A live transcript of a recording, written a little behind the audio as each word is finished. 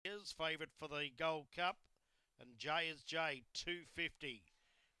Sinners, favourite for the Gold Cup. And J is J, 250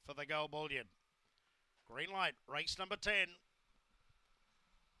 for the Gold Bullion. Green light, race number 10.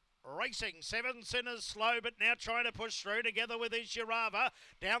 Racing, Seven Sinners slow, but now trying to push through together with his Girava.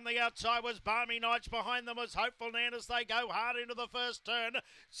 Down the outside was Barmy Knights. Behind them was Hopeful Nan as they go hard into the first turn.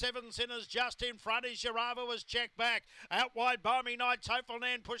 Seven Sinners just in front. His Girava was checked back. Out wide, Barmy Knights. Hopeful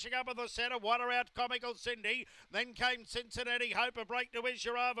Nan pushing up in the centre. Water out, Comical Cindy. Then came Cincinnati Hope. A break to his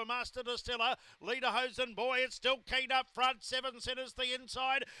Girava. Master Distiller. Leader Hosen Boy. It's still keen up front. Seven Sinners the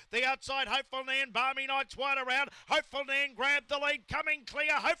inside. The outside, Hopeful Nan. Barmy Knights wide around. Hopeful Nan grabbed the lead. Coming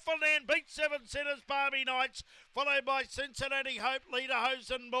clear. Hopeful Nan beats Seven Sinners, Barmy Knights, followed by Cincinnati Hope, Leader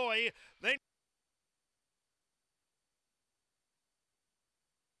Hosen Boy. Then